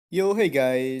Yo, hey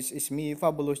guys, it's me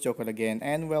Fabulous Joker again,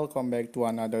 and welcome back to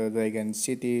another Dragon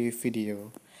City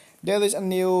video. There is a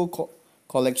new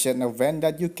collection event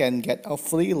that you can get a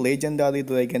free legendary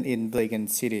dragon in Dragon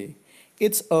City.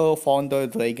 It's a Founder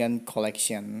Dragon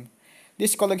collection.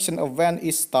 This collection event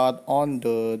is start on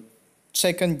the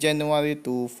 2nd January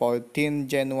to 14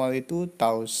 January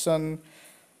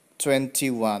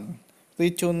 2021.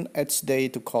 Return each day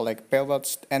to collect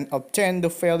parrots and obtain the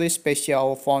very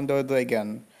special Founder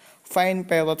Dragon. Find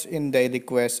parrots in daily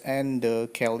quest and the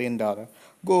calendar.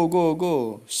 Go, go,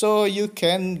 go! So you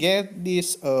can get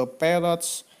this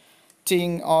parrots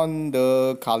thing on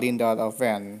the calendar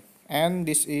event. And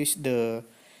this is the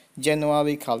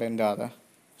January calendar.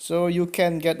 So you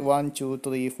can get 1, 2,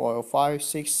 3, 4, 5,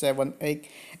 6, 7, 8,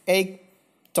 8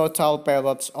 total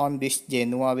parrots on this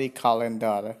January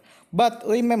calendar. But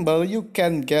remember, you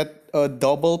can get a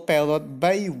double parrot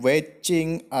by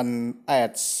waiting an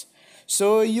ads.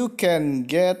 So you can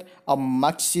get a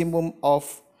maximum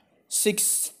of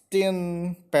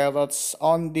 16 parrots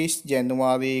on this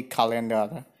January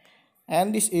calendar.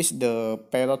 And this is the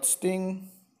parrot thing.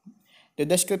 The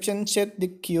description said the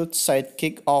cute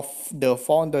sidekick of the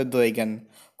founder dragon.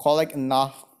 Collect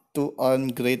enough to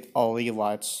earn great or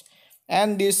rewards.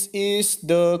 And this is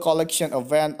the collection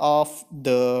event of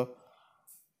the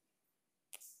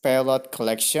parrot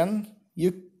collection.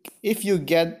 If you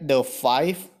get the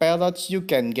 5 parrots, you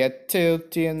can get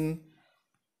 13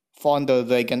 founder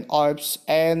dragon orbs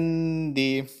and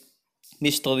the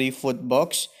mystery food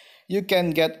box. You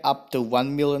can get up to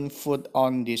 1 million food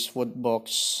on this food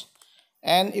box.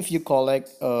 And if you collect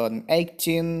an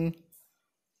 18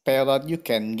 parrot, you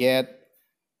can get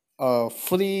a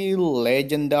free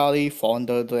legendary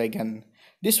founder dragon.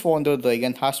 This founder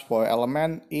dragon has 4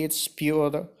 elements. It's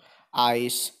pure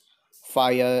ice,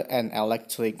 fire, and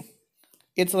electric.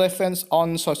 It reference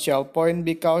on social point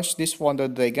because this founder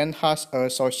dragon has a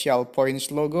social points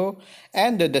logo,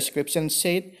 and the description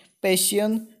said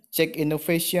passion, check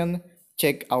innovation,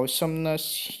 check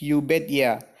awesomeness, you bet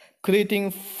yeah. Creating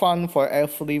fun for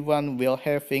everyone while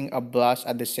having a blast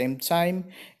at the same time.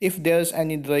 If there's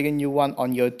any dragon you want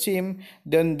on your team,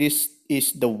 then this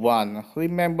is the one.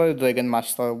 Remember, Dragon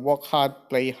Master, work hard,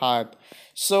 play hard.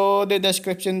 So the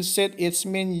description said it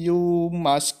means you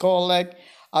must collect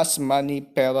as many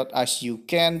parrots as you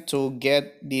can to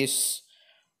get this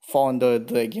founder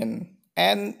dragon.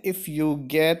 And if you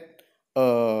get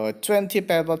 20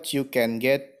 parrots, you can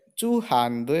get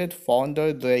 200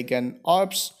 founder dragon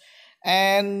orbs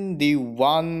and the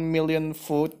 1 million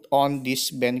food on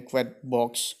this banquet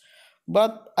box.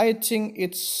 But I think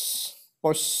it's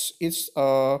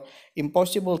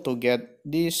impossible to get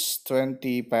these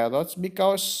 20 parrots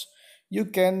because you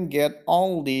can get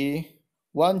only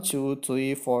 1, 2,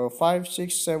 3, 4, 5,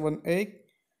 6, 7, 8,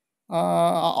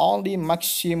 only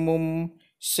maximum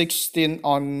 16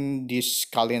 on this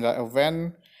calendar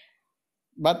event.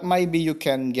 But maybe you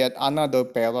can get another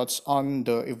parrots on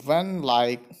the event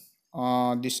like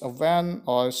this event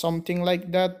or something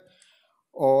like that,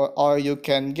 or you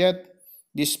can get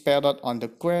this parrot on the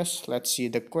quest. Let's see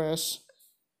the quest.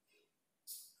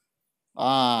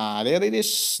 There it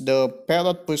is, the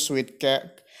parrot pursuit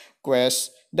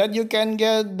quest, that you can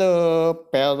get the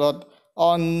parrot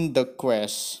on the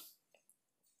quest.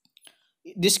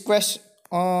 This quest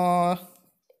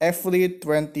every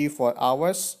 24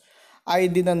 hours. I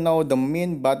didn't know the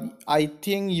mean, but I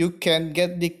think you can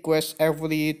get the quest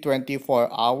every 24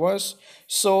 hours.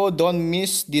 So don't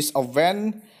miss this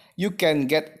event. You can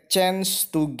get chance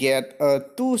to get a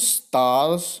 2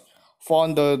 stars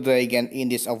founder dragon in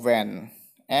this event.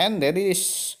 And that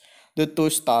is the 2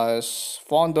 stars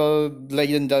founder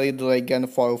legendary dragon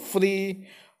for free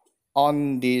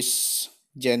on this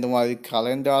January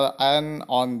calendar and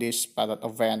on this parrot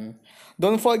event.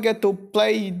 Don't forget to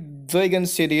play Dragon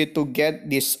City to get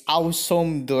this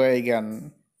awesome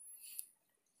dragon.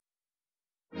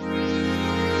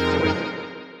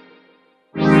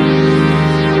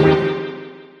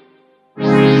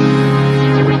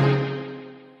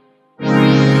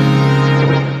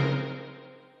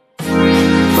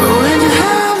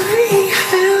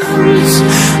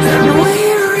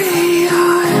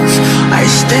 I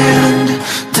stand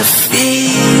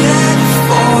defeated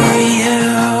for you.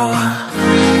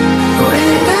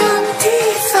 With empty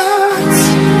thoughts,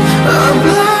 a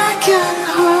black and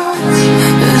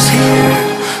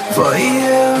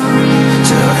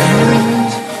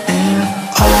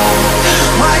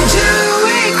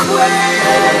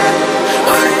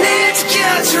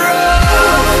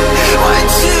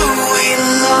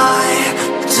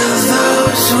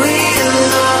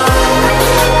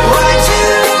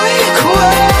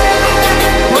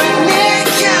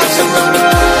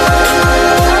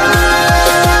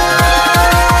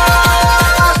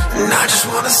And I just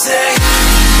wanna say,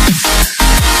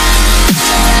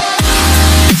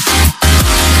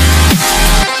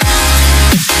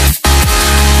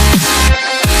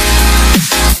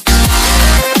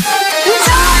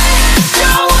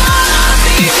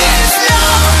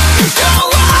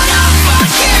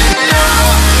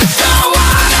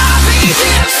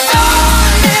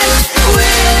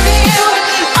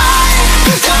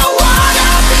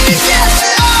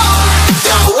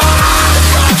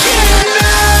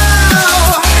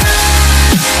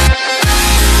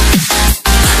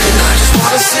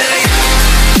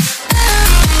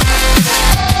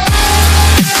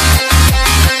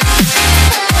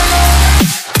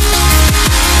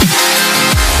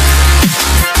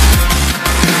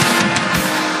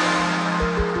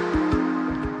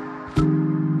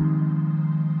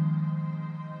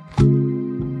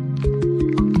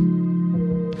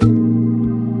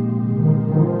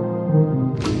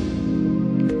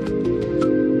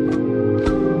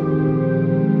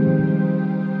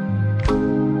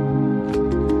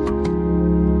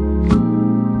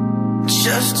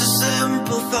 just a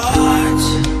simple thought.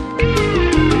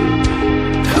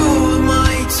 Who am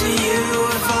I to you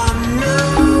if I'm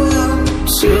new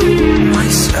to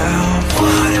myself?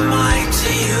 What am I to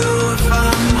you if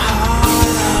I'm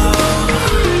hollow?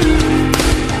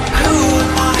 Who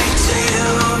am I to you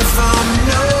if I'm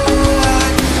no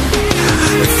one?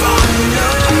 If I'm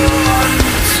no one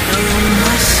to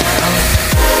myself?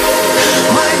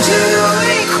 Why do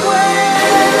we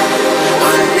quit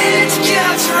when it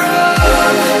gets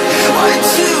rough? Why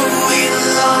do we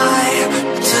lie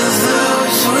to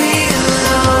those we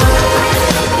love?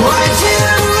 Why do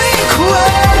we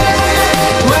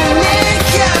quit when it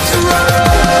gets rough?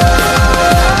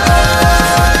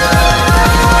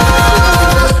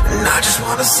 And I just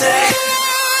wanna say,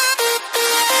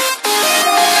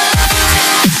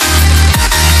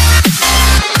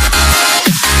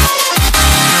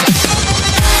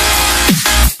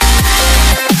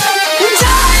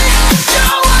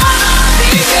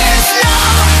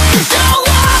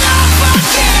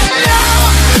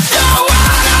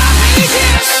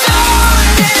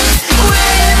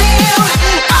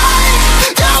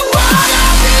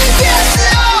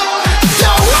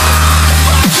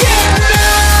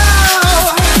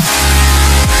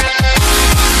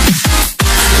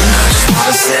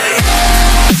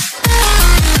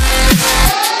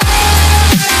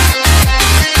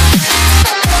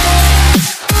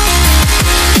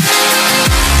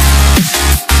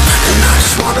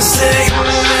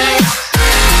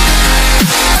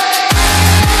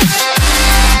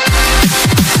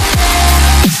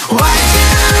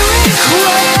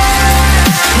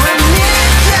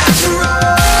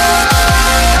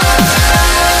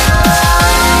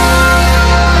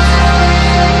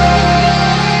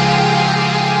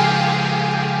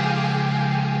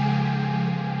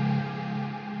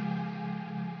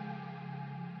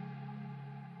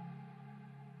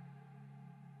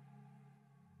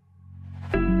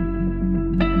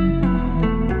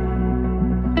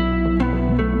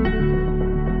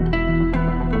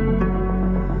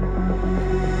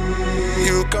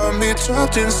 you got me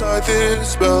trapped inside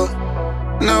this spell.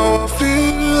 Now I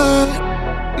feel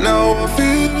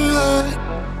like